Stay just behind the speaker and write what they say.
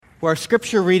Well, our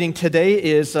scripture reading today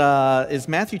is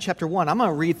Matthew chapter 1. I'm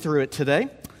going to read through it today.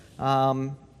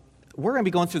 We're going to be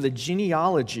going through the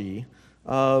genealogy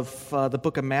of the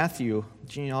book of Matthew,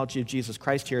 genealogy of Jesus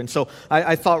Christ here. And so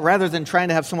I thought rather than trying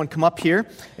to have someone come up here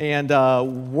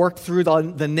and work through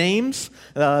the names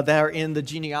that are in the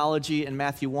genealogy in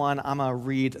Matthew 1, I'm going to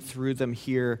read through them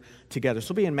here together.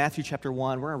 So we'll be in Matthew chapter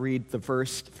 1. We're going to read the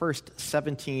first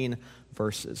 17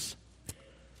 verses.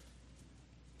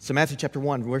 So Matthew chapter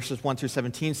 1, verses 1 through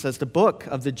 17 says, "The book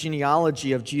of the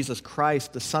genealogy of Jesus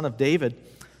Christ, the son of David,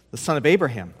 the son of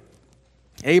Abraham.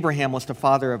 Abraham was the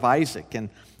father of Isaac, and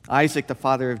Isaac the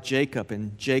father of Jacob,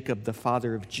 and Jacob the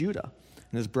father of Judah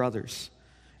and his brothers.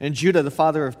 And Judah the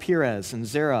father of Perez and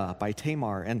Zerah by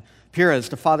Tamar, and Perez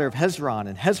the father of Hezron,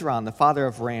 and Hezron the father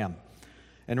of Ram,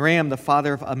 and Ram the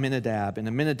father of Amminadab, and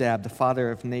Amminadab the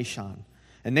father of Nahshon,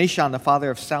 and Nahshon the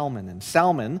father of Salmon, and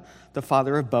Salmon the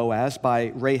father of Boaz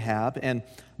by Rahab, and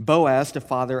Boaz the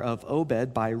father of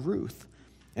Obed by Ruth,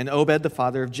 and Obed the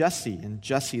father of Jesse, and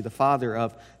Jesse the father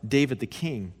of David the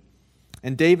king.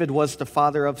 And David was the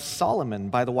father of Solomon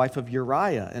by the wife of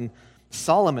Uriah, and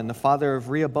Solomon the father of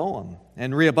Rehoboam,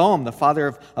 and Rehoboam the father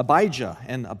of Abijah,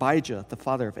 and Abijah the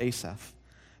father of Asaph,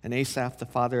 and Asaph the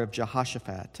father of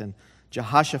Jehoshaphat, and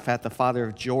Jehoshaphat the father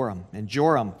of Joram, and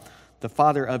Joram the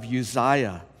father of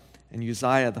Uzziah, and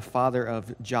Uzziah the father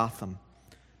of Jotham,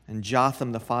 and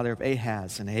Jotham the father of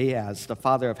Ahaz, and Ahaz the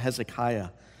father of Hezekiah,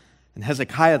 and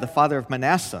Hezekiah the father of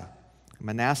Manasseh, and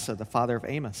Manasseh the father of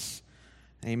Amos,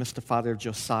 and Amos the father of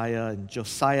Josiah, and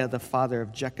Josiah the father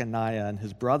of Jeconiah and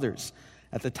his brothers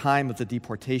at the time of the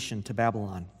deportation to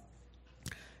Babylon.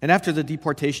 And after the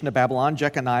deportation to Babylon,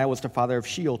 Jeconiah was the father of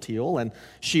Shealtiel, and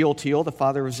Shealtiel the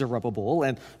father of Zerubbabel,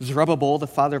 and Zerubbabel the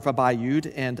father of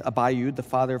Abiud, and Abiud the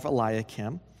father of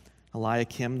Eliakim,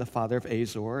 Eliakim the father of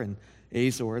Azor, and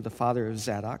Azor the father of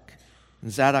Zadok,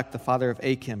 and Zadok the father of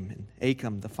Achim, and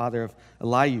Achim the father of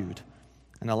Eliud,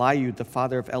 and Eliud the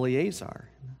father of Eleazar,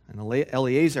 and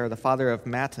Eleazar the father of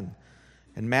Mattan,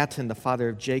 and Mattan the father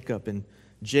of Jacob, and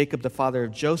Jacob the father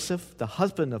of Joseph, the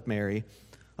husband of Mary,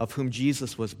 of whom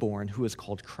Jesus was born, who is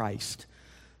called Christ.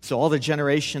 So all the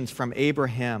generations from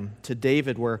Abraham to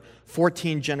David were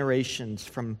 14 generations,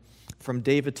 from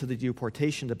David to the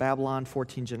deportation to Babylon,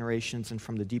 14 generations, and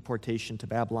from the deportation to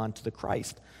Babylon to the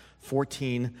Christ,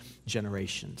 14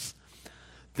 generations."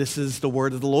 This is the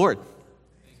word of the Lord.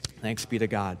 Thanks be to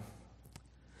God.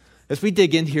 As we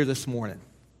dig in here this morning,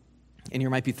 and you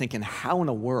might be thinking, how in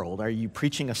the world are you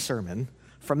preaching a sermon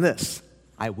from this?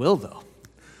 I will, though.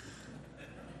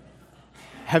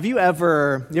 Have you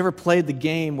ever played the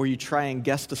game where you try and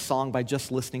guess the song by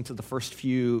just listening to the first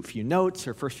few notes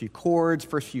or first few chords,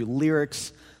 first few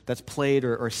lyrics that's played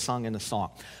or sung in a song?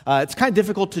 It's kind of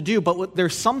difficult to do, but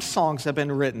there's some songs that have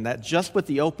been written that just with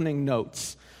the opening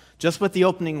notes, just with the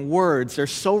opening words, they're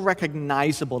so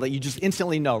recognizable that you just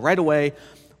instantly know right away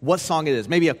what song it is.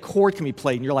 Maybe a chord can be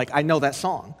played and you're like, I know that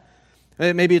song.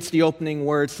 Maybe it's the opening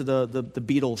words to the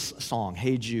Beatles song,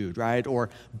 Hey Jude, right? Or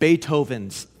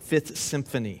Beethoven's Fifth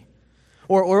Symphony.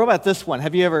 Or what about this one?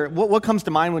 Have you ever, what comes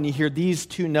to mind when you hear these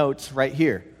two notes right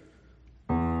here?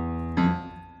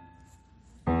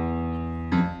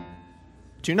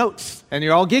 Two notes. And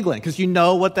you're all giggling because you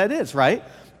know what that is, right?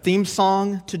 Theme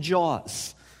song to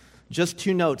Jaws. Just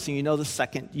two notes, and you know the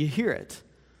second you hear it.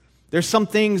 There's some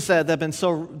things that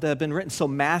have been written so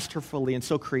masterfully and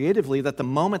so creatively that the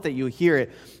moment that you hear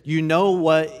it, you know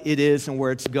what it is and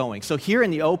where it's going. So here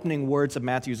in the opening words of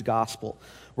Matthew's gospel,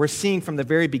 we're seeing from the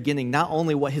very beginning not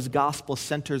only what his gospel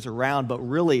centers around, but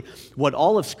really what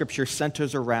all of Scripture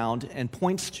centers around and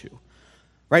points to.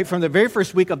 Right? From the very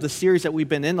first week of the series that we've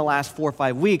been in the last 4 or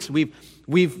 5 weeks, we've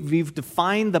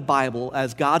defined the Bible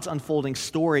as God's unfolding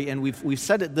story, and we've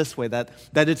said it this way, that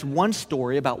it's one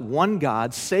story about one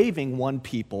God saving one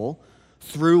people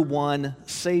through one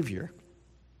Savior.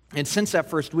 And since that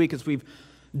first week, as we've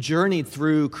journeyed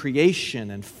through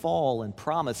creation and fall and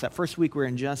promise, that first week we're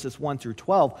in Genesis 1 through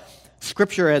 12,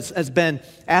 Scripture has been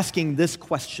asking this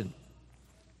question: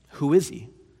 who is he?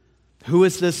 Who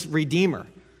is this Redeemer?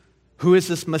 Who is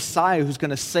this Messiah who's going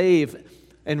to save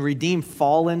and redeem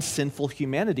fallen, sinful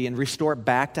humanity and restore it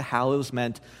back to how it was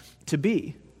meant to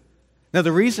be? Now,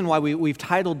 the reason why we've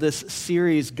titled this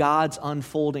series God's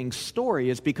Unfolding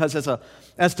Story is because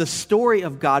as the story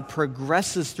of God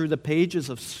progresses through the pages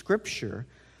of Scripture,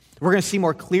 we're going to see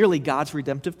more clearly God's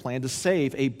redemptive plan to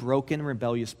save a broken,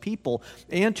 rebellious people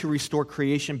and to restore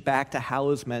creation back to how it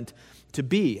was meant to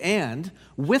be, and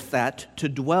with that, to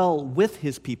dwell with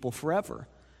his people forever.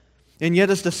 And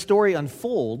yet, as the story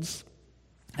unfolds,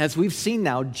 As we've seen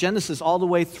now, Genesis all the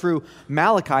way through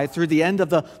Malachi, through the end of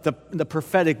the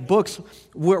prophetic books,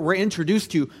 we're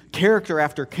introduced to character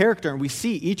after character, and we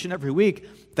see each and every week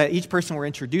that each person we're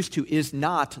introduced to is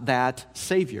not that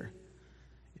Savior.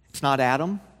 It's not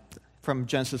Adam from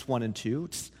Genesis 1 and 2.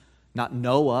 It's not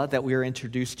Noah that we are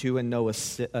introduced to in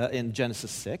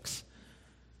Genesis 6.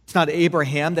 It's not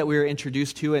Abraham that we are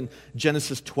introduced to in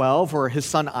Genesis 12, or his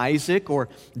son Isaac, or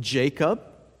Jacob.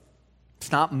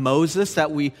 It's not Moses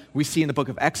that we see in the book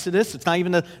of Exodus. It's not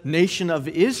even the nation of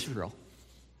Israel.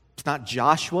 It's not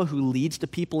Joshua who leads the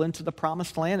people into the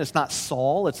promised land. It's not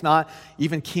Saul. It's not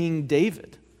even King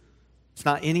David. It's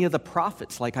not any of the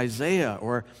prophets like Isaiah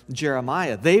or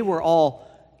Jeremiah. They were all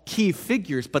key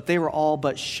figures, but they were all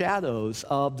but shadows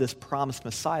of this promised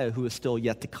Messiah who is still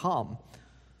yet to come.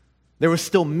 There was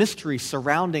still mystery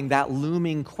surrounding that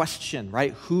looming question,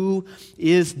 right? Who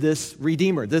is this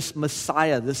Redeemer, this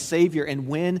Messiah, this Savior, and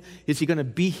when is he going to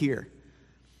be here?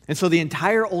 And so the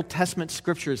entire Old Testament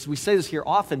scriptures, we say this here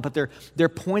often, but they're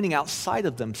pointing outside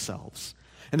of themselves.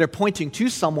 And they're pointing to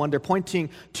someone, they're pointing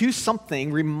to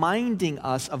something, reminding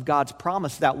us of God's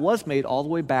promise that was made all the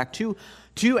way back to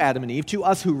Adam and Eve, to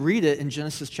us who read it in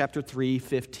Genesis chapter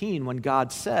 3:15, when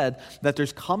God said that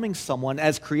there's coming someone,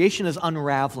 as creation is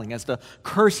unraveling, as the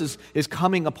curse is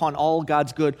coming upon all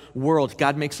God's good world.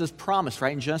 God makes this promise,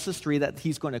 right, in Genesis 3, that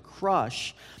he's going to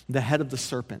crush the head of the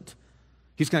serpent.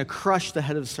 He's going to crush the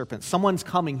head of the serpent. Someone's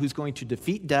coming who's going to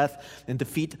defeat death and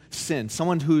defeat sin.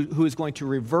 Someone who is going to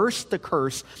reverse the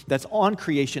curse that's on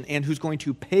creation and who's going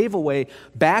to pave a way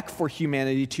back for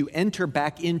humanity to enter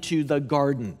back into the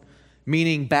garden,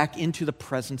 meaning back into the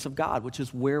presence of God, which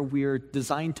is where we're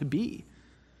designed to be.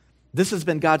 This has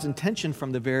been God's intention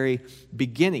from the very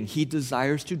beginning. He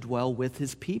desires to dwell with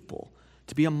his people,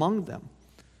 to be among them.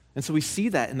 And so we see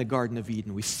that in the Garden of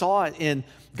Eden. We saw it in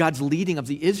God's leading of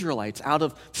the Israelites out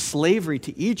of slavery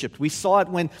to Egypt. We saw it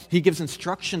when he gives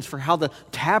instructions for how the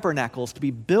tabernacle is to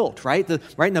be built, right?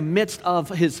 Right in the midst of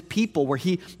his people where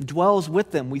he dwells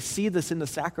with them. We see this in the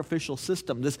sacrificial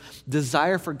system, this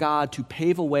desire for God to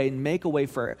pave a way and make a way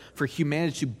for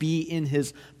humanity to be in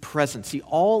his presence. See,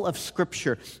 all of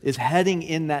Scripture is heading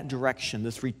in that direction,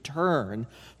 this return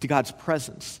to God's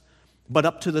presence. But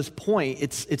up to this point,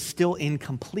 it's still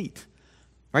incomplete,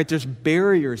 right? There's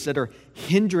barriers that are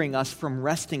hindering us from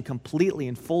resting completely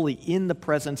and fully in the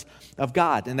presence of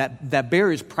God. And that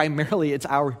barrier is primarily, it's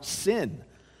our sin,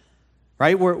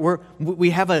 right?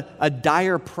 We have a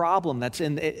dire problem that's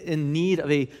in need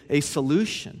of a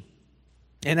solution.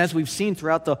 And as we've seen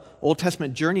throughout the Old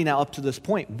Testament journey now up to this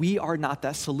point, we are not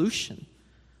that solution.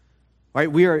 Right?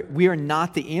 We are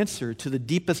not the answer to the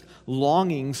deepest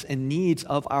longings and needs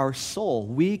of our soul.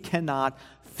 We cannot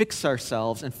fix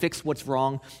ourselves and fix what's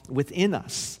wrong within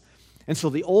us. And so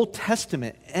the Old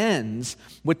Testament ends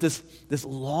with this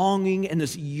longing and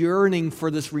this yearning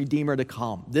for this Redeemer to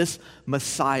come, this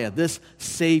Messiah, this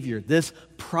Savior, this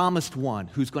promised one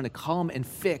who's going to come and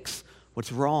fix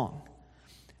what's wrong.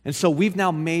 And so we've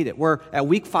now made it. We're at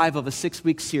week 5 of a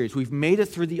 6-week series. We've made it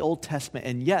through the Old Testament,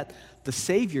 and yet the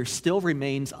Savior still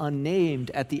remains unnamed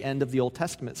at the end of the Old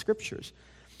Testament scriptures.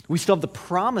 We still have the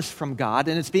promise from God,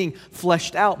 and it's being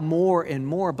fleshed out more and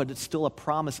more, but it's still a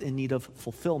promise in need of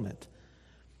fulfillment.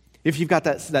 If you've got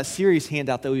that series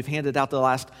handout that we've handed out the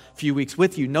last few weeks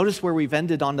with you, notice where we've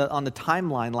ended on the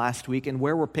timeline last week and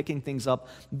where we're picking things up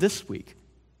this week.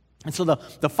 And so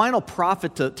the final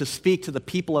prophet to speak to the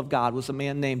people of God was a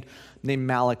man named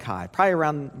Malachi, probably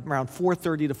around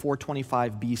 430 to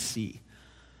 425 BC.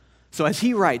 So as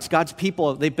he writes, God's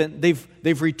people,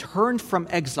 they've returned from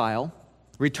exile,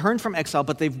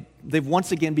 but they've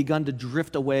once again begun to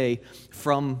drift away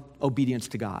from obedience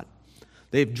to God.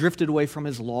 They've drifted away from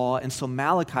his law, and so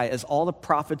Malachi, as all the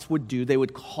prophets would do, they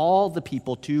would call the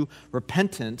people to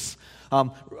repentance,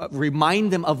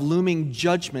 remind them of looming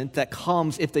judgment that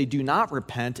comes if they do not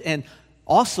repent, and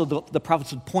also the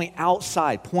prophets would point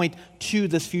to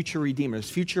this future Redeemer, this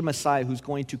future Messiah who's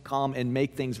going to come and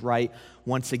make things right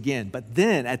once again. But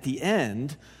then at the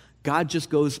end, God just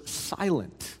goes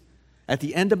silent. At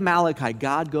the end of Malachi,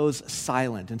 God goes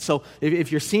silent. And so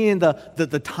if you're seeing the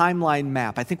timeline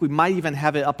map, I think we might even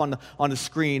have it up on the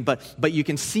screen, but you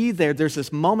can see there's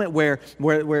this moment where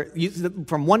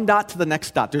from one dot to the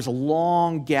next dot, there's a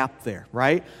long gap there,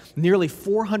 right? Nearly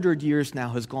 400 years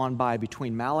now has gone by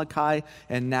between Malachi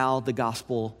and now the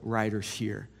gospel writers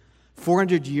here.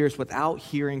 400 years without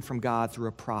hearing from God through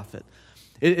a prophet.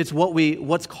 It's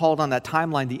what's called on that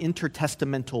timeline the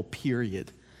intertestamental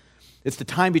period. It's the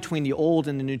time between the Old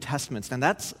and the New Testaments. And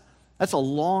that's a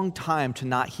long time to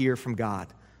not hear from God,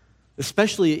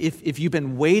 especially if you've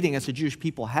been waiting, as the Jewish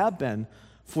people have been,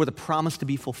 for the promise to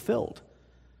be fulfilled.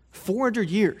 400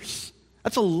 years.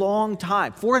 That's a long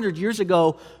time. 400 years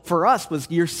ago for us was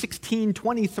year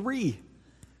 1623.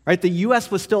 Right? The U.S.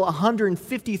 was still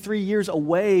 153 years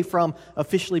away from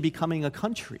officially becoming a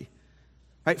country.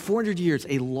 Right? 400 years,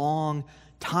 a long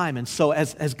time. And so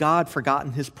has God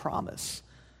forgotten his promise?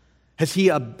 Has he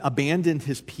abandoned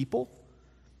his people?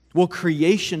 Will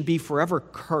creation be forever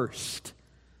cursed?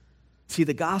 See,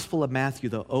 the Gospel of Matthew,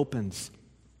 though, opens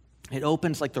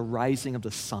like the rising of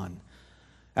the sun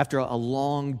after a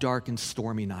long, dark, and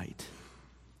stormy night.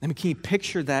 I mean, can you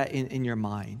picture that in your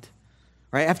mind?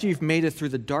 Right? After you've made it through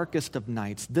the darkest of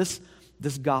nights, this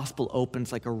gospel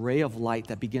opens like a ray of light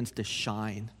that begins to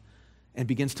shine and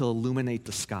begins to illuminate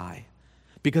the sky.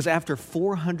 Because after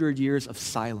 400 years of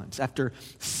silence, after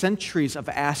centuries of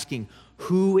asking,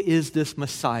 who is this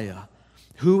Messiah?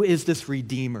 Who is this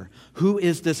Redeemer? Who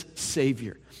is this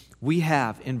Savior? We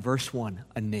have, in verse 1,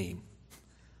 a name.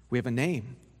 We have a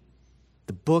name.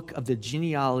 The book of the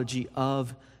genealogy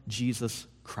of Jesus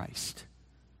Christ.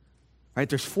 Right?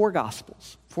 There's four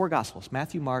gospels.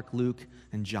 Matthew, Mark, Luke,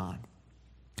 and John.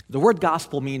 The word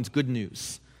gospel means good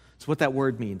news. That's what that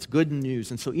word means, good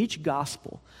news. And so each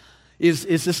gospel is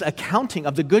this accounting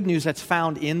of the good news that's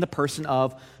found in the person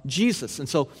of Jesus. And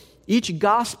so each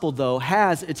gospel, though,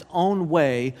 has its own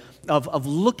way of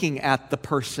looking at the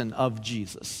person of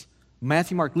Jesus.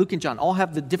 Matthew, Mark, Luke, and John all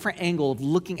have the different angle of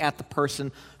looking at the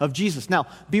person of Jesus. Now,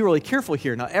 be really careful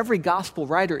here. Now, every gospel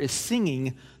writer is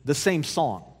singing the same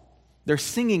song. They're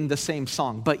singing the same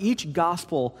song, but each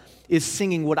gospel is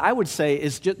singing what I would say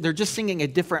is they're just singing a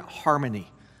different harmony,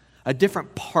 a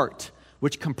different part,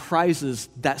 which comprises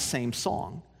that same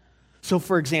song. So,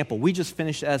 for example, we just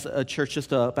finished as a church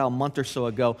just about a month or so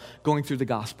ago going through the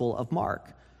Gospel of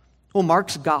Mark. Well,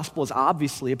 Mark's gospel is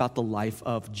obviously about the life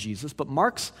of Jesus, but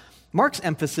Mark's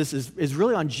emphasis is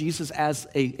really on Jesus as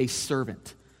a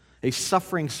servant, a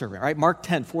suffering servant, right? Mark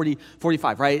 10,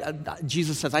 45, right?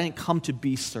 Jesus says, I didn't come to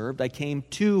be served. I came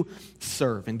to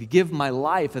serve and to give my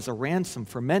life as a ransom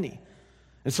for many.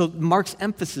 And so Mark's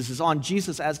emphasis is on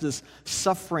Jesus as this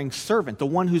suffering servant, the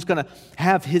one who's going to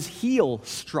have his heel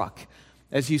struck,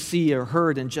 as you see or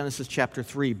heard in Genesis chapter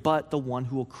 3, but the one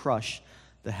who will crush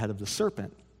the head of the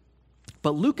serpent.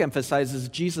 But Luke emphasizes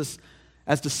Jesus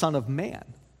as the Son of Man.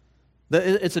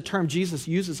 It's a term Jesus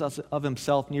uses of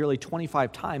himself nearly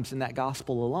 25 times in that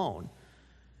gospel alone.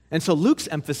 And so Luke's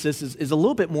emphasis is a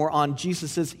little bit more on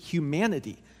Jesus'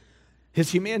 humanity. His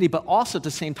humanity, but also at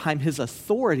the same time, his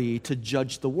authority to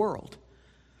judge the world.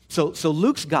 So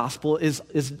Luke's gospel is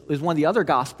one of the other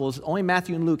gospels. Only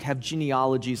Matthew and Luke have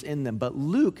genealogies in them. But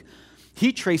Luke,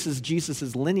 he traces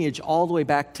Jesus' lineage all the way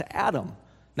back to Adam.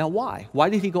 Now why? Why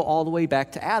did he go all the way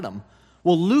back to Adam?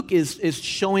 Well, Luke is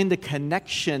showing the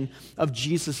connection of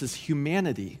Jesus'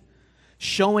 humanity.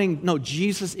 Showing, no,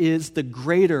 Jesus is the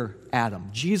greater Adam.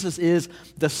 Jesus is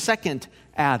the second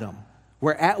Adam.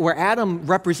 Where Adam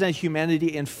represented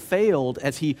humanity and failed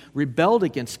as he rebelled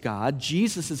against God,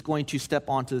 Jesus is going to step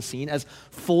onto the scene as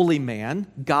fully man,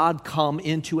 God come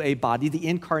into a body, the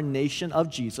incarnation of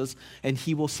Jesus, and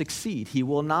he will succeed. He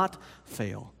will not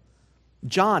fail.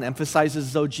 John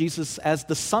emphasizes, though, Jesus as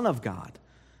the Son of God.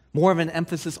 More of an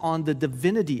emphasis on the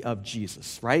divinity of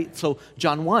Jesus, right? So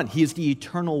John 1, he is the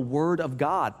eternal Word of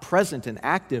God, present and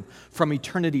active from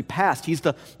eternity past. He's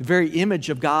the very image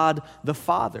of God the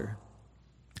Father.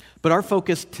 But our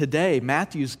focus today,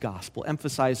 Matthew's gospel,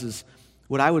 emphasizes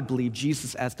what I would believe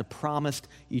Jesus as the promised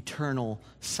eternal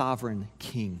sovereign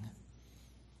king.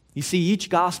 You see, each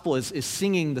gospel is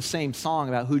singing the same song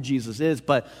about who Jesus is,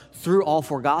 but through all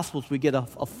four gospels, we get a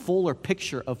fuller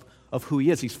picture of who he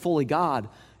is. He's fully God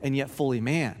and yet fully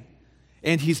man.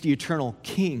 And he's the eternal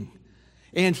king.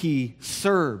 And he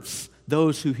serves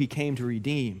those who he came to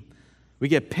redeem. We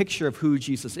get a picture of who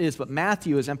Jesus is, but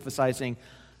Matthew is emphasizing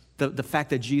the fact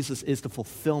that Jesus is the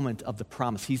fulfillment of the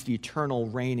promise. He's the eternal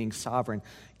reigning sovereign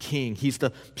king. He's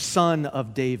the son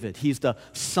of David. He's the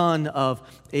son of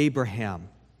Abraham.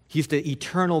 He's the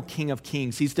eternal King of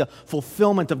Kings. He's the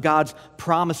fulfillment of God's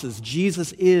promises.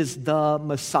 Jesus is the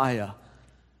Messiah.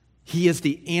 He is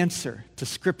the answer to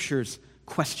Scripture's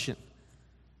question.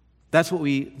 That's what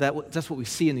we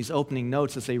see in these opening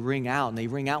notes as they ring out, and they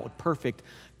ring out with perfect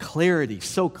clarity,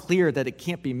 so clear that it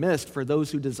can't be missed for those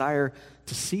who desire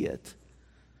to see it.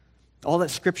 All that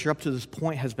Scripture up to this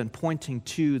point has been pointing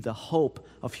to the hope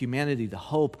of humanity, the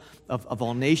hope of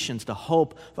all nations, the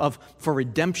hope for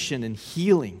redemption and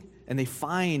healing, and they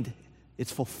find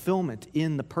its fulfillment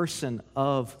in the person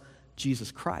of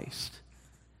Jesus Christ.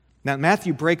 Now,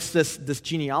 Matthew breaks this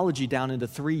genealogy down into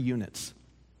 3 units.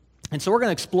 And so we're going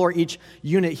to explore each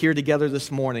unit here together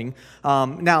this morning.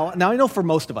 Now I know for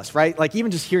most of us, right? Like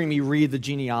even just hearing me read the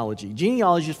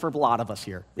genealogies for a lot of us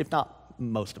here, if not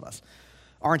most of us,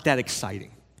 aren't that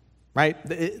exciting, right?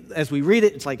 As we read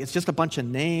it, it's just a bunch of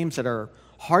names that are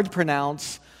hard to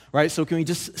pronounce, right? So can we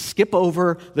just skip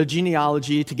over the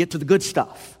genealogy to get to the good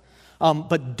stuff?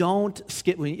 But don't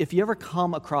skip. If you ever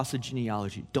come across a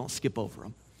genealogy, don't skip over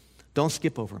them. Don't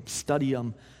skip over them. Study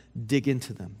them. Dig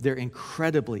into them. They're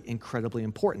incredibly, incredibly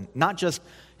important. Not just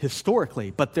historically,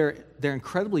 but they're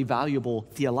incredibly valuable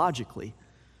theologically.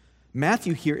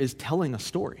 Matthew here is telling a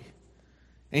story.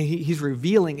 And he's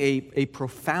revealing a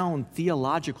profound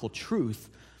theological truth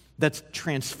that's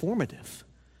transformative.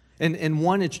 And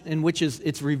one in which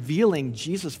it's revealing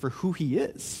Jesus for who he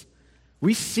is.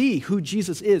 We see who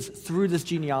Jesus is through this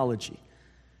genealogy.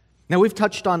 Now, we've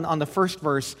touched on the first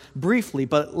verse briefly,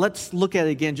 but let's look at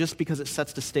it again just because it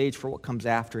sets the stage for what comes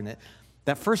after in it.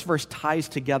 That first verse ties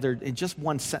together in just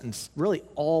one sentence, really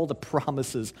all the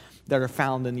promises that are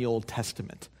found in the Old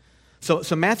Testament. So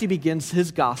Matthew begins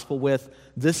his gospel with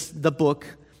the book,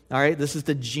 all right? This is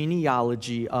the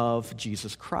genealogy of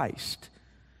Jesus Christ.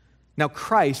 Now,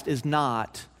 Christ is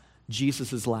not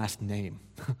Jesus' last name,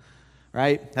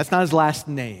 right? That's not his last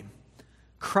name.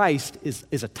 Christ is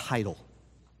a title.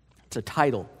 It's a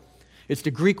title. It's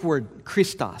the Greek word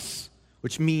Christos,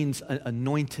 which means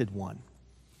anointed one,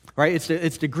 right?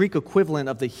 It's the Greek equivalent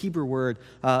of the Hebrew word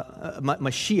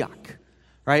Mashiach,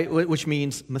 right? Which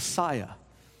means Messiah,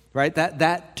 right?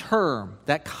 That term,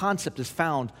 that concept is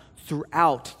found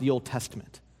throughout the Old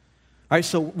Testament, right?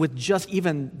 So with just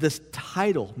even this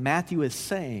title, Matthew is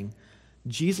saying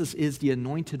Jesus is the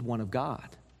anointed one of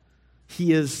God.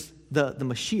 He is the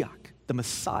Mashiach, the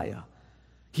Messiah.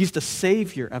 He's the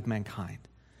Savior of mankind.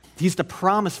 He's the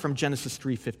promise from Genesis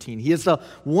 3:15. He is the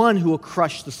one who will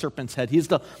crush the serpent's head. He's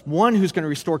the one who's going to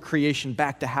restore creation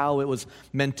back to how it was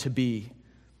meant to be.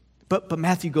 But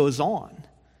Matthew goes on,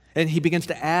 and he begins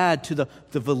to add to the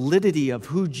validity of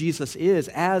who Jesus is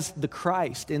as the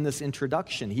Christ in this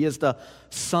introduction. He is the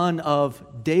son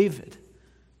of David.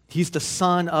 He's the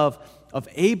son of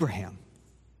Abraham.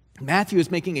 Matthew is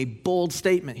making a bold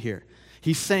statement here.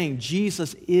 He's saying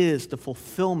Jesus is the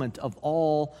fulfillment of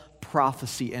all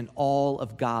prophecy and all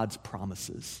of God's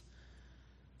promises.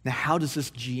 Now, how does this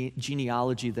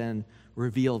genealogy then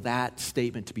reveal that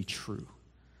statement to be true?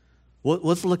 Well,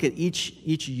 let's look at each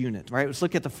unit, right? Let's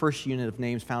look at the first unit of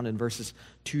names found in verses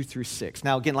 2 through 6.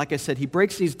 Now, again, like I said, he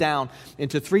breaks these down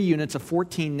into 3 units of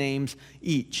 14 names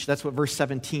each. That's what verse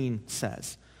 17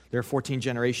 says. There are 14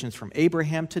 generations from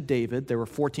Abraham to David. There were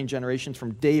 14 generations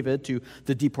from David to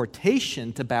the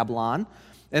deportation to Babylon.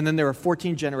 And then there were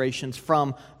 14 generations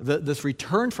from this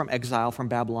return from exile from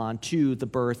Babylon to the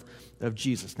birth of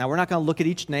Jesus. Now, we're not going to look at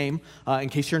each name in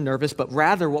case you're nervous, but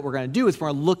rather what we're going to do is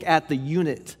we're going to look at the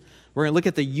unit. We're going to look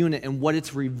at the unit and what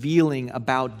it's revealing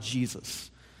about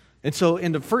Jesus. And so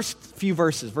in the first few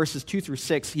verses 2 through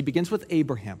 6, he begins with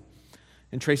Abraham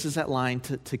and traces that line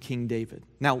to King David.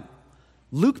 Now,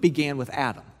 Luke began with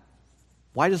Adam.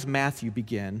 Why does Matthew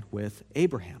begin with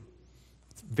Abraham?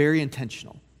 It's very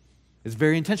intentional. It's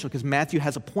very intentional because Matthew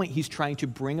has a point he's trying to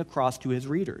bring across to his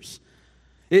readers.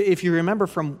 If you remember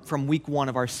from week 1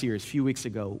 of our series, a few weeks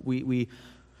ago, we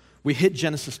hit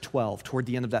Genesis 12 toward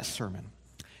the end of that sermon.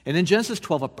 And in Genesis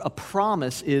 12, a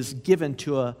promise is given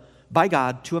by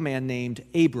God to a man named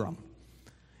Abram.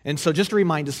 And so just to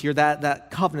remind us here,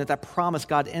 that covenant, that promise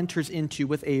God enters into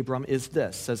with Abram is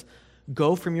this. It says,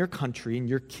 "Go from your country and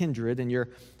your kindred and your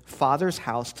father's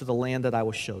house to the land that I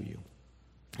will show you.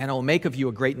 And I will make of you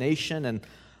a great nation, and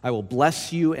I will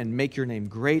bless you and make your name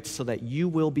great so that you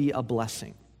will be a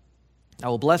blessing. I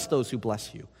will bless those who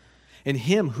bless you, and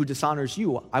him who dishonors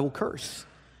you I will curse.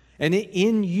 And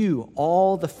in you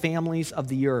all the families of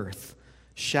the earth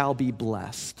shall be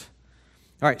blessed."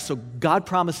 All right, so God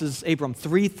promises Abram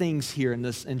 3 things here in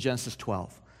Genesis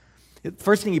 12. The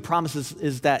first thing he promises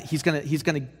is that he's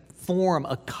going to form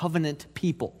a covenant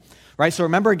people. Right, so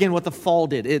remember again what the fall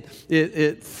did.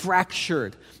 It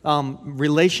fractured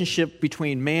relationship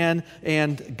between man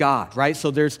and God. Right, so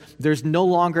there's no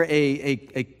longer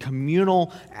a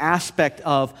communal aspect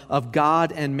of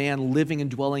God and man living and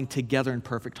dwelling together in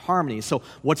perfect harmony. So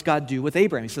what's God do with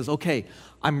Abraham? He says, "Okay,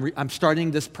 I'm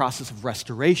starting this process of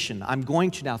restoration. I'm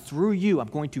going to now through you. I'm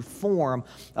going to form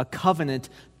a covenant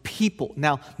people."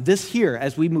 Now this here,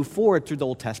 as we move forward through the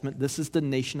Old Testament, this is the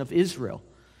nation of Israel.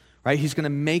 right? He's going to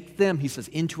make them, he says,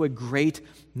 into a great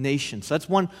nation. So that's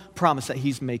one promise that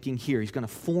he's making here. He's going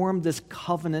to form this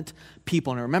covenant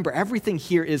people. And remember, everything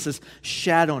here is this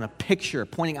shadow and a picture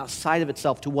pointing outside of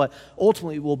itself to what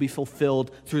ultimately will be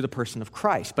fulfilled through the person of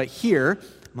Christ. But here,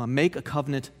 I'm going to make a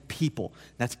covenant people.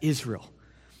 That's Israel.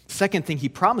 Second thing he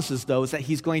promises, though, is that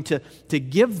he's going to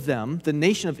give them, the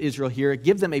nation of Israel here,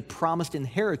 give them a promised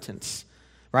inheritance,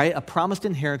 right? A promised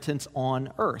inheritance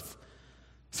on earth.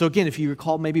 So again, if you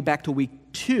recall maybe back to week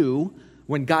 2,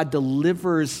 when God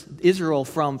delivers Israel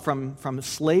from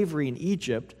slavery in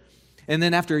Egypt, and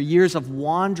then after years of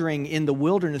wandering in the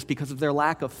wilderness because of their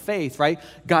lack of faith, right?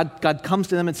 God comes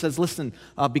to them and says, listen,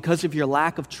 because of your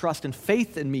lack of trust and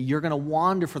faith in me, you're going to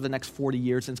wander for the next 40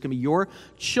 years, and it's going to be your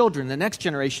children, the next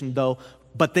generation, though,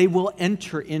 but they will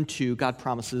enter into, God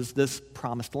promises, this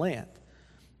promised land.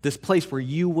 This place where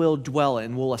you will dwell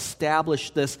and will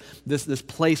establish this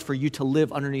place for you to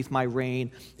live underneath my reign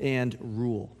and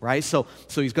rule, right? So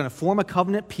he's going to form a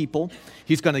covenant people.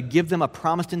 He's going to give them a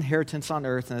promised inheritance on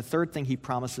earth. And the third thing he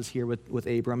promises here with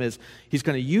Abram is he's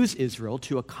going to use Israel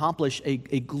to accomplish a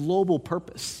global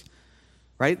purpose,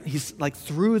 right? He's like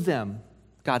through them,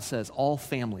 God says, all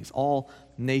families, all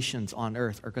nations on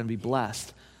earth are going to be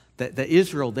blessed. That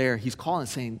Israel there, he's calling,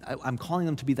 saying, I'm calling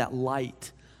them to be that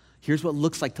light. Here's what it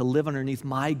looks like to live underneath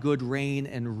my good reign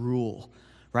and rule,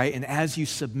 right? And as you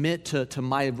submit to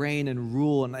my reign and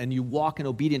rule and you walk in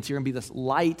obedience, you're going to be this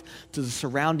light to the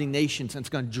surrounding nations, and it's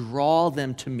going to draw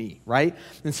them to me, right?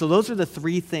 And so those are the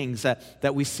three things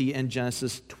that we see in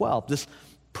Genesis 12. This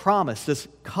promise, this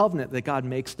covenant that God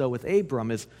makes, though, with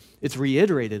Abram, it's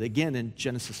reiterated again in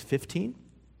Genesis 15.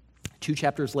 2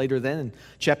 chapters later then, in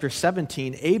chapter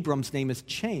 17, Abram's name is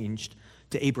changed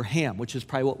to Abraham, which is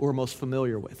probably what we're most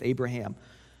familiar with, Abraham.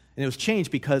 And it was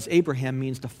changed because Abraham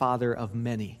means the father of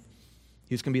many.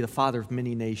 He was going to be the father of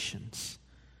many nations.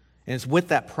 And it's with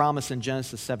that promise in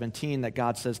Genesis 17 that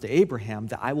God says to Abraham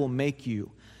that I will make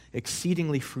you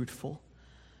exceedingly fruitful,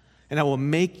 and I will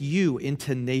make you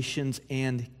into nations,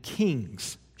 and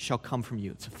kings shall come from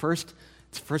you. It's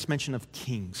the first mention of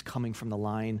kings coming from the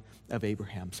line of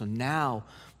Abraham. So now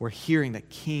we're hearing that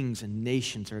kings and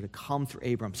nations are to come through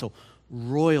Abraham. So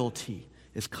royalty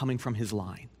is coming from his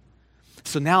line.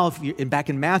 So now, back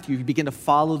in Matthew, if you begin to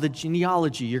follow the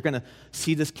genealogy, you're going to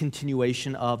see this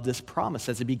continuation of this promise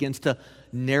as it begins to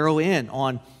narrow in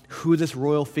on who this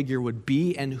royal figure would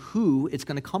be and who it's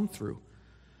going to come through.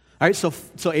 All right, so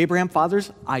Abraham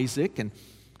fathers Isaac,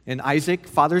 and Isaac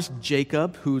fathers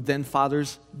Jacob, who then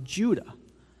fathers Judah.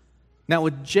 Now,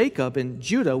 with Jacob and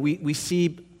Judah, we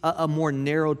see a more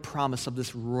narrowed promise of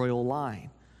this royal line.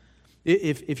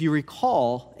 If you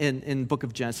recall, in the book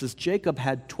of Genesis, Jacob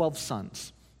had 12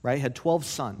 sons, right? Had 12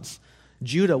 sons.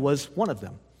 Judah was one of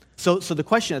them. So the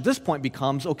question at this point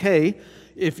becomes, okay,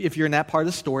 if you're in that part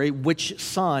of the story, which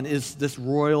son is this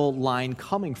royal line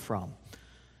coming from?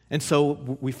 And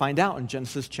so we find out in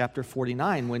Genesis chapter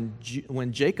 49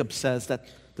 when Jacob says that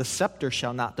the scepter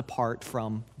shall not depart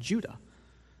from Judah.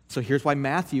 So here's why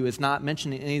Matthew is not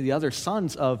mentioning any of the other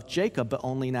sons of Jacob, but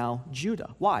only now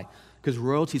Judah. Why? Because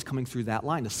royalty is coming through that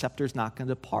line. The scepter is not going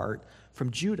to depart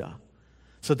from Judah.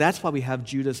 So that's why we have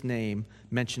Judah's name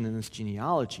mentioned in this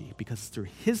genealogy, because through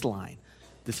his line,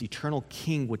 this eternal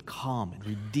king would come and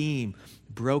redeem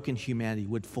broken humanity,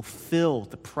 would fulfill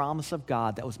the promise of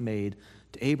God that was made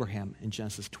to Abraham in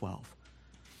Genesis 12.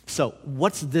 So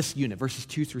what's this unit, verses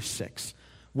 2 through 6?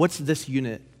 What's this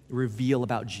unit reveal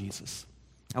about Jesus?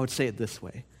 I would say it this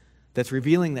way. That's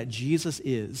revealing that Jesus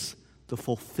is the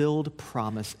fulfilled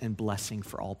promise and blessing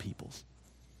for all peoples.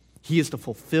 He is the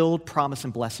fulfilled promise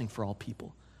and blessing for all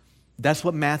people. That's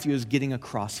what Matthew is getting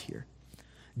across here.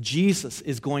 Jesus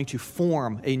is going to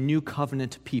form a new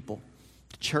covenant people,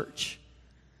 the church.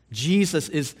 Jesus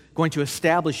is going to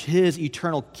establish his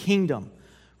eternal kingdom,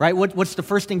 right? What's the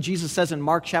first thing Jesus says in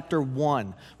Mark chapter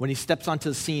 1 when he steps onto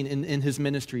the scene in his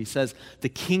ministry? He says, the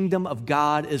kingdom of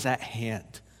God is at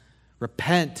hand.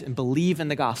 Repent and believe in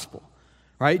the gospel.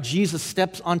 Right? Jesus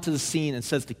steps onto the scene and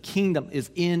says, the kingdom is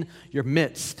in your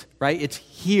midst, right? It's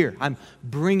here. I'm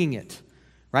bringing it,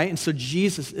 right? And so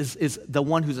Jesus is the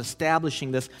one who's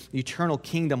establishing this eternal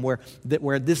kingdom where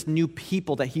this new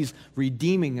people that he's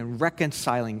redeeming and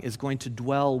reconciling is going to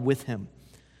dwell with him.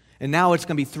 And now it's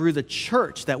going to be through the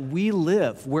church that we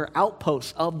live. We're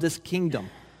outposts of this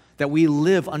kingdom, that we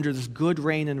live under this good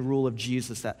reign and rule of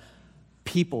Jesus, that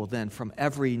people then from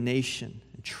every nation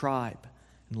and tribe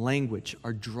and language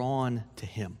are drawn to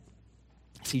him.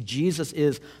 See, Jesus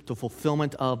is the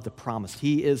fulfillment of the promise.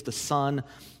 He is the son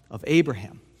of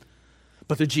Abraham.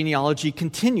 But the genealogy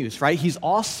continues, right? He's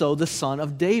also the son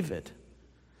of David.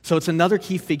 So it's another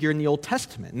key figure in the Old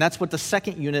Testament. And that's what the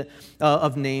second unit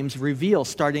of names reveals,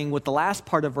 starting with the last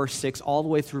part of verse 6 all the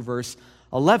way through verse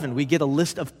 11. We get a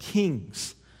list of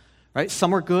kings, right?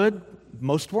 Some are good,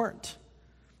 most weren't.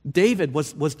 David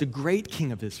was the great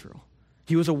king of Israel.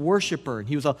 He was a worshiper, and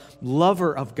he was a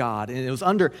lover of God. And it was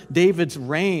under David's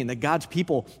reign that God's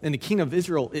people and the kingdom of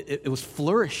Israel, it was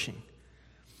flourishing.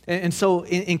 And so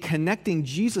in connecting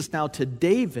Jesus now to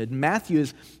David, Matthew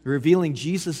is revealing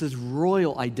Jesus'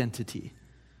 royal identity.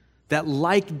 That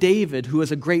like David, who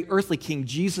is a great earthly king,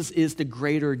 Jesus is the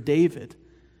greater David.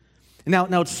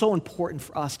 Now it's so important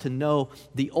for us to know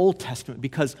the Old Testament,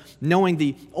 because knowing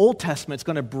the Old Testament is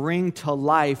going to bring to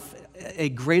life a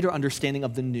greater understanding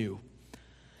of the New.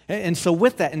 And so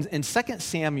with that, in 2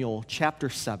 Samuel chapter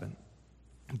 7,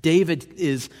 David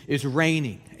is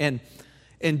reigning,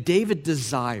 and David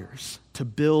desires to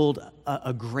build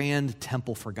a grand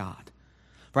temple for God,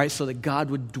 right? So that God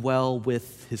would dwell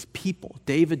with his people.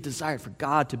 David desired for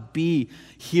God to be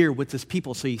here with his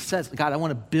people. So he says, God, I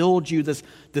want to build you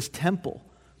this temple.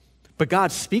 But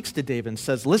God speaks to David and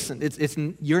says,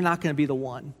 listen, you're not going to be the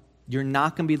one. You're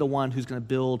not going to be the one who's going to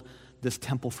build this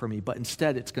temple for me, but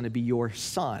instead it's going to be your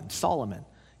son, Solomon.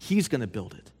 He's going to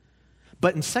build it.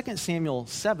 But in 2 Samuel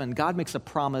 7, God makes a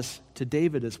promise to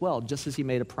David as well, just as he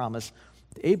made a promise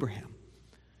to Abraham.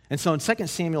 And so in 2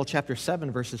 Samuel chapter 7,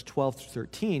 verses 12 through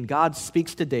 13, God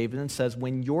speaks to David and says,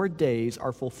 when your days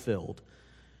are fulfilled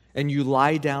and you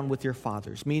lie down with your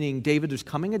fathers, meaning, David, there's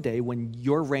coming a day when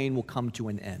your reign will come to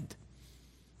an end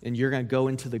and you're going to go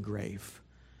into the grave.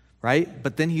 Right?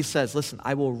 But then he says, listen,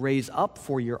 I will raise up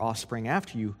for your offspring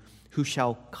after you, who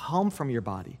shall come from your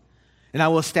body, and I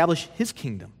will establish his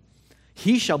kingdom.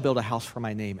 He shall build a house for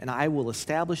my name, and I will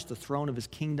establish the throne of his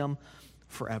kingdom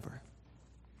forever.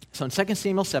 So in 2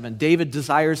 Samuel 7, David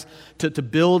desires to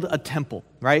build a temple,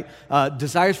 right?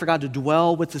 Desires for God to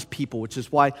dwell with his people, which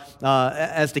is why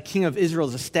as the king of Israel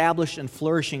is established and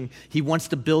flourishing, he wants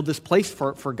to build this place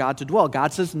for God to dwell.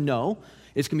 God says, no,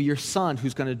 it's going to be your son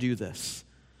who's going to do this.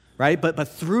 Right? But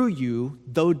through you,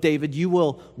 though, David, you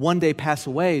will one day pass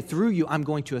away, through you I'm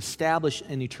going to establish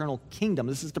an eternal kingdom.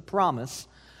 This is the promise.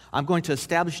 I'm going to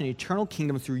establish an eternal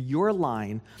kingdom through your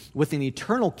line with an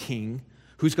eternal king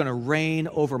who's going to reign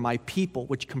over my people,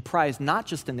 which comprise not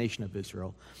just the nation of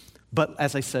Israel, but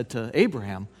as I said to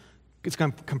Abraham, it's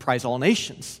going to comprise all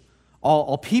nations,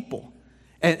 all people.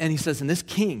 And he says, and this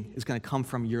king is going to come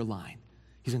from your line.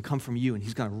 He's going to come from you, and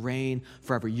he's going to reign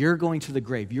forever. You're going to the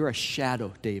grave. You're a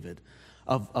shadow, David,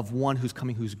 of one who's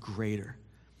coming who's greater.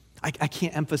 I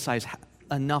can't emphasize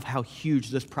enough how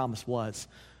huge this promise was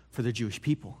for the Jewish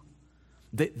people.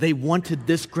 They wanted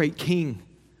this great king,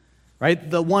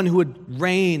 right? The one who would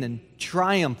reign and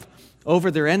triumph over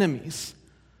their enemies.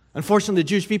 Unfortunately, the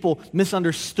Jewish people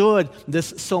misunderstood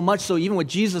this so much so even with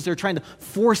Jesus, they're trying to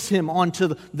force him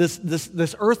onto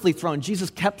this earthly throne. Jesus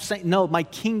kept saying, no, my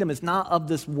kingdom is not of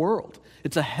this world.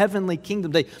 It's a heavenly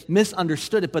kingdom. They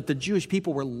misunderstood it, but the Jewish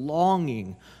people were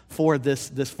longing for this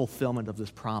fulfillment of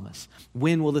this promise.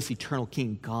 When will this eternal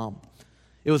king come?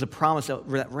 It was a promise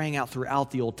that rang out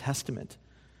throughout the Old Testament.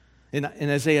 In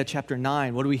Isaiah chapter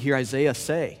 9, what do we hear Isaiah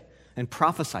say? And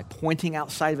prophesy, pointing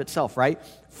outside of itself, right?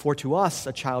 For to us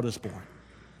a child is born.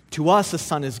 To us a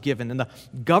son is given, and the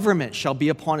government shall be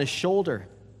upon his shoulder.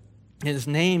 And his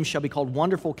name shall be called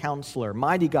Wonderful Counselor,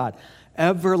 Mighty God,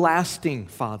 Everlasting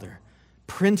Father,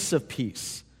 Prince of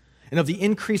Peace. And of the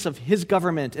increase of his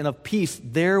government and of peace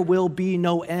there will be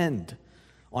no end.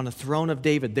 On the throne of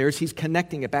David, he's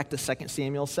connecting it back to 2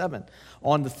 Samuel 7.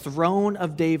 On the throne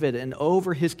of David and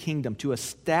over his kingdom, to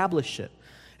establish it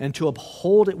and to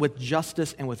uphold it with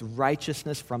justice and with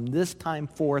righteousness from this time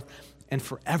forth and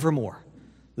forevermore.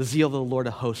 The zeal of the Lord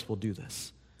of hosts will do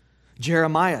this.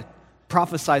 Jeremiah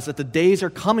prophesies that the days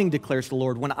are coming, declares the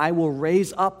Lord, when I will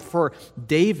raise up for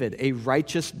David a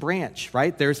righteous branch,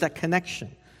 right? There's that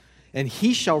connection. And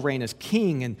he shall reign as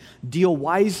king and deal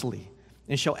wisely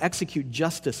and shall execute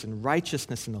justice and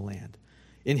righteousness in the land.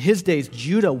 In his days,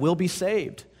 Judah will be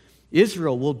saved.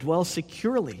 Israel will dwell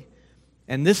securely.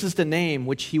 And this is the name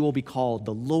which he will be called.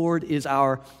 The Lord is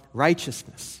our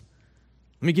righteousness.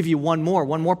 Let me give you one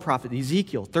more prophet.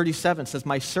 Ezekiel 37 says,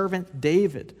 my servant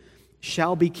David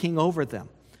shall be king over them,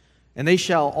 and they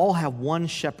shall all have one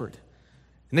shepherd.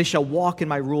 And they shall walk in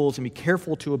my rules and be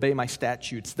careful to obey my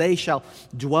statutes. They shall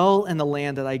dwell in the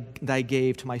land that I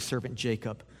gave to my servant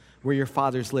Jacob, where your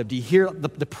fathers lived. You hear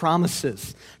the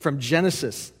promises from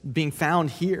Genesis being found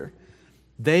here.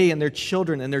 They and their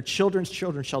children's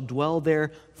children shall dwell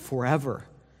there forever.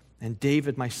 And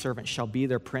David, my servant, shall be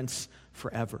their prince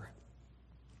forever.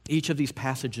 Each of these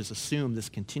passages assume this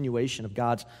continuation of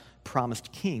God's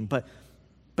promised king.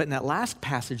 But But in that last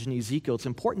passage in Ezekiel, it's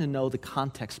important to know the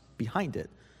context behind it.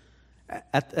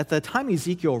 At the time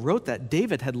Ezekiel wrote that,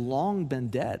 David had long been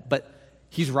dead, but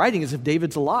he's writing as if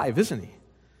David's alive, isn't he?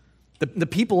 The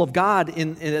people of God,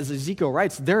 as Ezekiel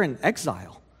writes, they're in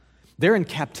exile. They're in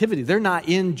captivity. They're not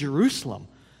in Jerusalem.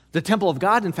 The temple of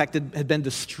God, in fact, had been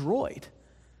destroyed.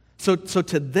 So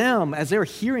to them, as they're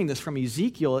hearing this from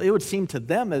Ezekiel, it would seem to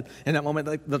them in that moment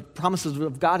like the promises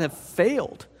of God have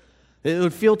failed. It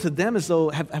would feel to them as though,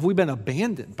 have we been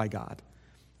abandoned by God?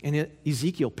 And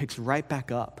Ezekiel picks right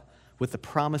back up with the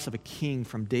promise of a king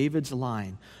from David's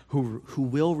line who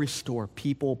will restore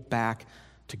people back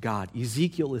to God.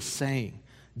 Ezekiel is saying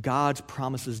God's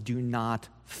promises do not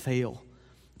fail.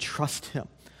 Trust him.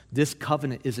 This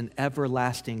covenant is an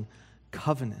everlasting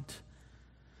covenant.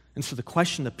 And so the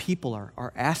question the people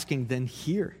are asking then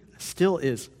here still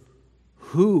is,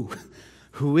 who?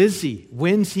 Who is he?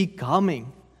 When's he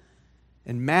coming?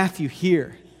 And Matthew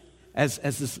here, as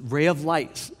this ray of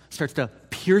light starts to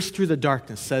pierce through the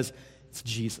darkness, says, it's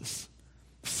Jesus,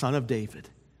 Son of David.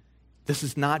 This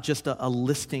is not just a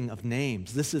listing of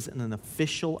names. This is an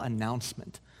official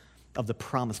announcement of the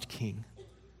promised king.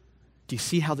 Do you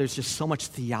see how there's just so much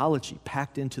theology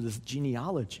packed into this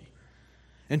genealogy?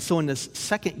 And so in this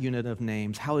second unit of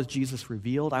names, how is Jesus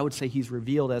revealed? I would say he's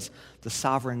revealed as the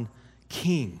sovereign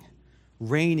king,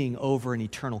 reigning over an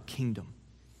eternal kingdom.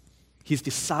 He's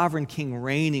the sovereign king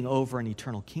reigning over an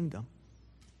eternal kingdom,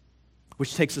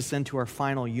 which takes us into our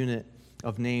final unit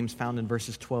of names found in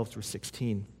verses 12 through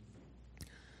 16.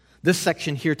 This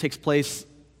section here takes place,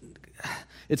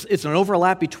 it's an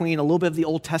overlap between a little bit of the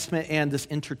Old Testament and this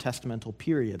intertestamental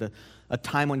period, a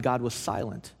time when God was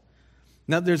silent.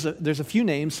 Now, there's a few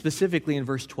names specifically in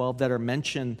verse 12 that are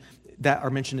mentioned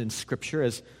in Scripture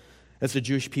as the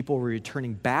Jewish people were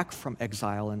returning back from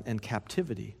exile and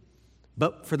captivity.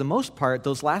 But for the most part,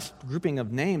 those last grouping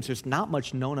of names, there's not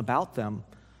much known about them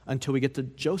until we get to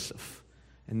Joseph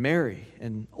and Mary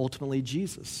and ultimately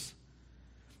Jesus.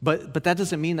 But that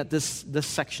doesn't mean that this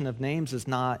section of names is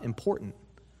not important.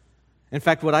 In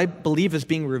fact, what I believe is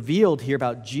being revealed here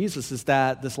about Jesus is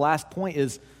that this last point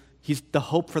is he's the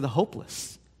hope for the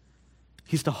hopeless.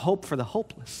 He's the hope for the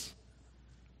hopeless.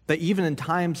 That even in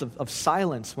times of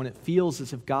silence, when it feels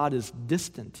as if God is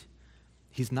distant,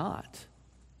 he's not.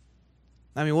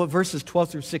 I mean, what verses 12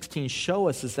 through 16 show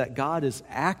us is that God is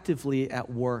actively at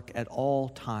work at all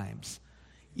times,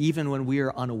 even when we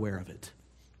are unaware of it.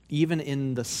 Even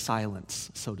in the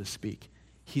silence, so to speak.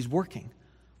 He's working.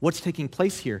 What's taking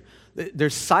place here?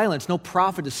 There's silence. No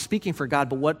prophet is speaking for God,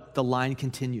 but what the line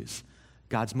continues.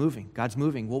 God's moving. God's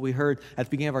moving. What we heard at the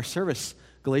beginning of our service,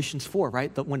 Galatians 4,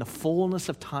 right? That when the fullness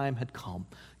of time had come,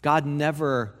 God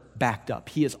never backed up.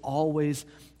 He is always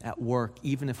at work,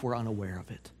 even if we're unaware of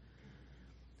it.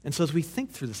 And so as we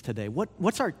think through this today,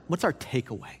 what's our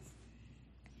takeaway?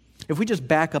 If we just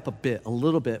back up a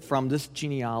little bit from this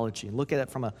genealogy and look at it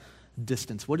from a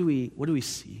distance, what do we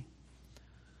see?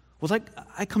 Well, as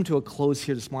I come to a close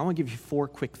here this morning, I want to give you 4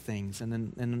 quick things, and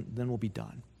then we'll be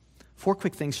done. 4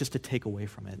 quick things just to take away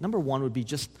from it. Number 1 would be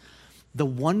just the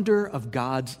wonder of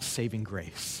God's saving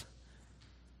grace.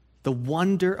 The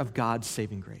wonder of God's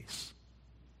saving grace.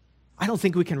 I don't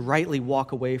think we can rightly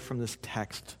walk away from this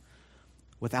text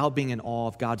without being in awe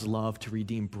of God's love to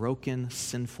redeem broken,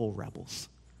 sinful rebels.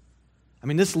 I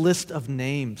mean, this list of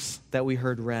names that we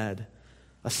heard read,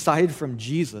 aside from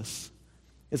Jesus,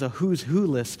 is a who's who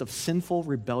list of sinful,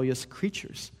 rebellious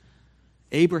creatures.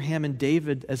 Abraham and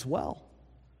David as well.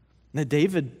 Now,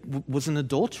 David was an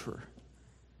adulterer.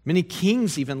 Many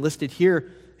kings even listed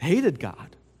here hated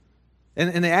God.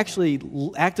 And they actually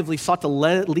actively sought to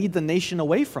lead the nation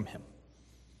away from him.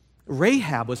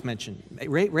 Rahab was mentioned.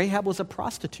 Rahab was a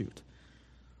prostitute.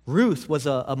 Ruth was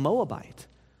a Moabite,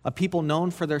 a people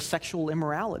known for their sexual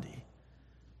immorality.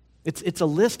 It's a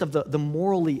list of the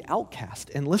morally outcast.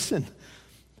 And listen,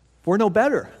 we're no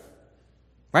better,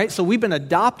 right? So we've been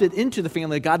adopted into the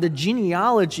family of God. The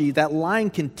genealogy, that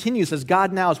line continues as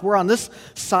God now, as we're on this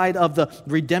side of the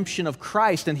redemption of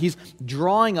Christ, and he's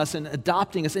drawing us and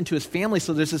adopting us into his family.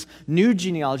 So there's this new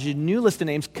genealogy, new list of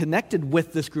names connected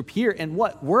with this group here. And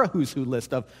what? We're a who's who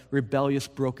list of rebellious,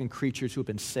 broken creatures who have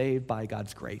been saved by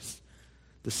God's grace.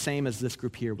 The same as this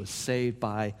group here was saved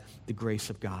by the grace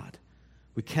of God.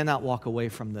 We cannot walk away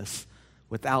from this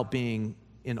without being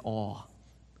in awe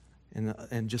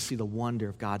and just see the wonder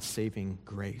of God's saving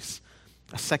grace.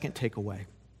 A second takeaway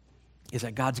is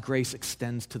that God's grace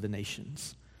extends to the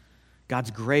nations.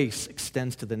 God's grace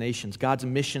extends to the nations. God's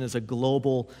mission is a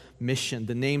global mission.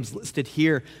 The names listed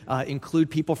here include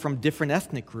people from different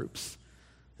ethnic groups.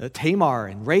 Tamar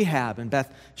and Rahab and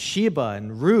Bathsheba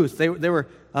and Ruth, they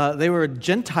were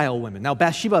Gentile women. Now,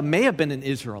 Bathsheba may have been an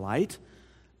Israelite,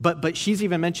 but she's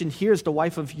even mentioned here as the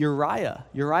wife of Uriah.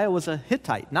 Uriah was a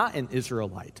Hittite, not an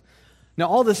Israelite. Now,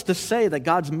 all this to say that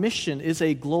God's mission is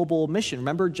a global mission.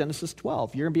 Remember Genesis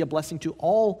 12. You're going to be a blessing to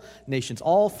all nations.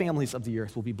 All families of the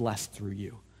earth will be blessed through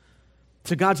you.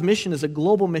 So God's mission is a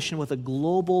global mission with a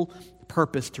global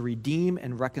purpose to redeem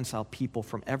and reconcile people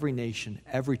from every nation,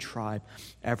 every tribe,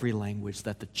 every language,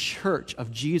 that the church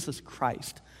of Jesus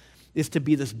Christ is to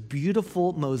be this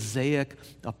beautiful mosaic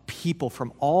of people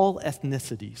from all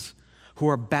ethnicities who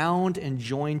are bound and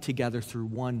joined together through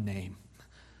one name,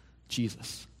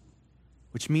 Jesus.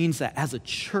 Which means that as a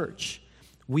church,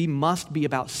 we must be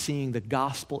about seeing the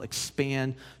gospel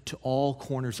expand to all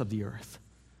corners of the earth.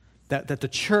 That the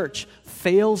church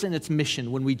fails in its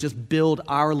mission when we just build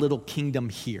our little kingdom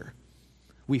here.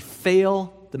 We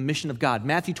fail the mission of God.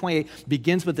 Matthew 28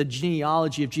 begins with the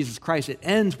genealogy of Jesus Christ. It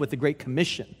ends with the Great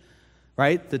Commission,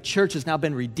 right? The church has now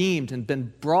been redeemed and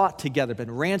been brought together, been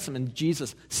ransomed, and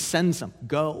Jesus sends them.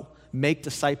 Go, make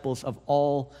disciples of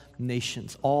all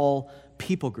nations, all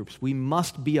people groups. We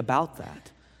must be about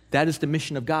that. That is the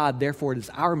mission of God. Therefore, it is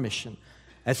our mission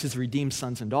as his redeemed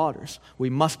sons and daughters.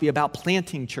 We must be about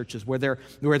planting churches where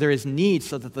there is need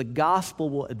so that the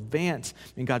gospel will advance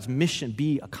and God's mission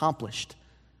be accomplished.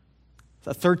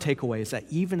 The third takeaway is that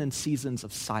even in seasons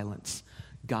of silence,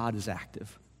 God is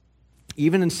active.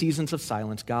 Even in seasons of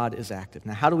silence, God is active.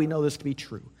 Now, how do we know this to be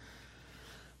true?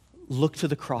 Look to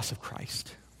the cross of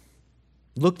Christ.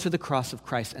 Look to the cross of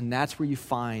Christ, and that's where you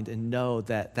find and know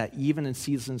that even in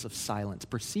seasons of silence,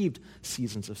 perceived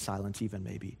seasons of silence even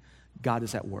maybe, God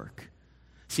is at work.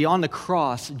 See, on the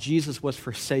cross, Jesus was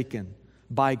forsaken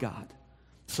by God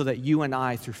so that you and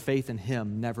I, through faith in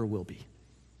him, never will be.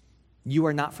 You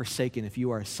are not forsaken if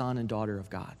you are a son and daughter of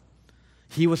God.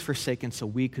 He was forsaken so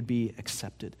we could be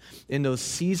accepted. In those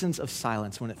seasons of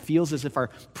silence, when it feels as if our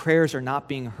prayers are not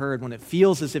being heard, when it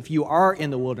feels as if you are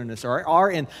in the wilderness or are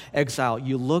in exile,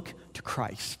 you look to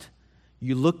Christ.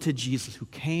 You look to Jesus, who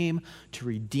came to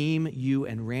redeem you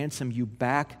and ransom you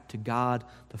back to God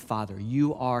the Father.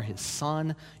 You are his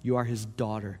son. You are his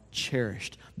daughter,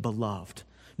 cherished, beloved.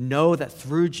 Know that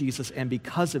through Jesus and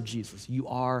because of Jesus, you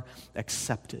are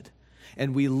accepted.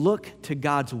 And we look to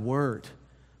God's word,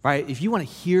 right? If you want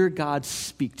to hear God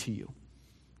speak to you,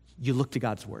 you look to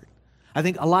God's word. I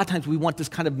think a lot of times we want this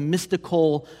kind of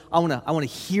mystical, I want to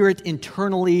hear it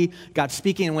internally, God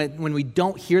speaking, and when we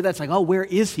don't hear that, it's like, oh, where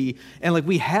is he? And like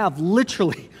we have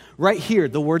literally right here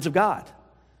the words of God.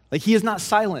 Like he is not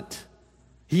silent.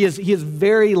 He is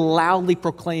very loudly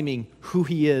proclaiming who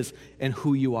he is and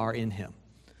who you are in him.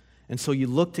 And so you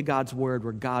look to God's word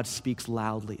where God speaks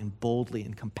loudly and boldly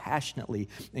and compassionately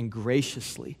and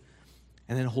graciously.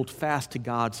 And then hold fast to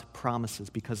God's promises,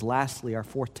 because lastly, our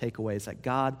fourth takeaway is that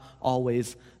God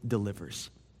always delivers.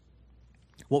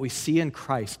 What we see in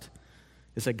Christ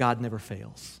is that God never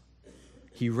fails.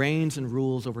 He reigns and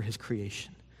rules over his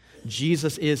creation.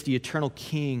 Jesus is the eternal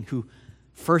King who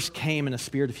first came in a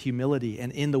spirit of humility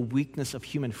and in the weakness of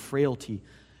human frailty,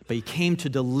 but he came to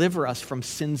deliver us from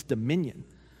sin's dominion.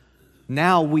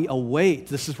 Now we await.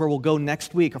 This is where we'll go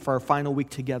next week for our final week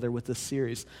together with this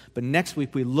series. But next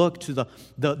week we look to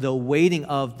the waiting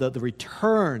of the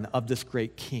return of this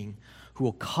great King who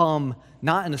will come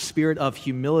not in a spirit of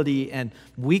humility and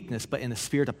weakness, but in a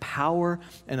spirit of power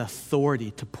and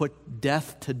authority to put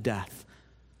death to death,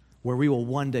 where we will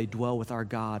one day dwell with our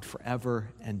God forever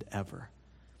and ever.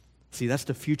 See, that's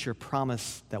the future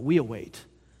promise that we await,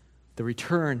 the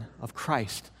return of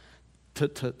Christ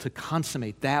to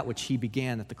consummate that which he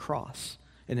began at the cross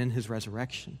and in his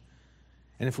resurrection.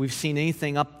 And if we've seen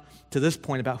anything up to this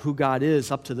point about who God is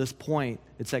up to this point,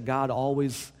 it's that God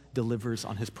always delivers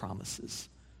on his promises.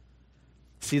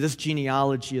 See, this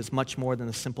genealogy is much more than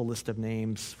a simple list of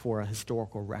names for a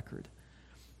historical record.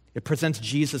 It presents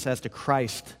Jesus as the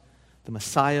Christ, the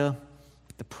Messiah,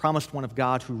 the promised one of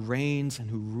God who reigns and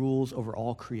who rules over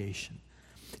all creation.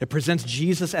 It presents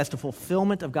Jesus as the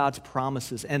fulfillment of God's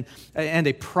promises and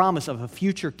a promise of a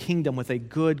future kingdom with a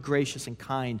good, gracious, and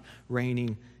kind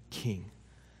reigning king.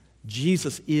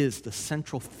 Jesus is the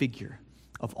central figure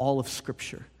of all of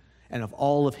Scripture and of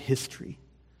all of history.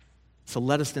 So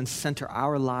let us then center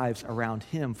our lives around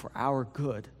him for our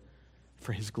good,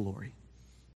 for his glory.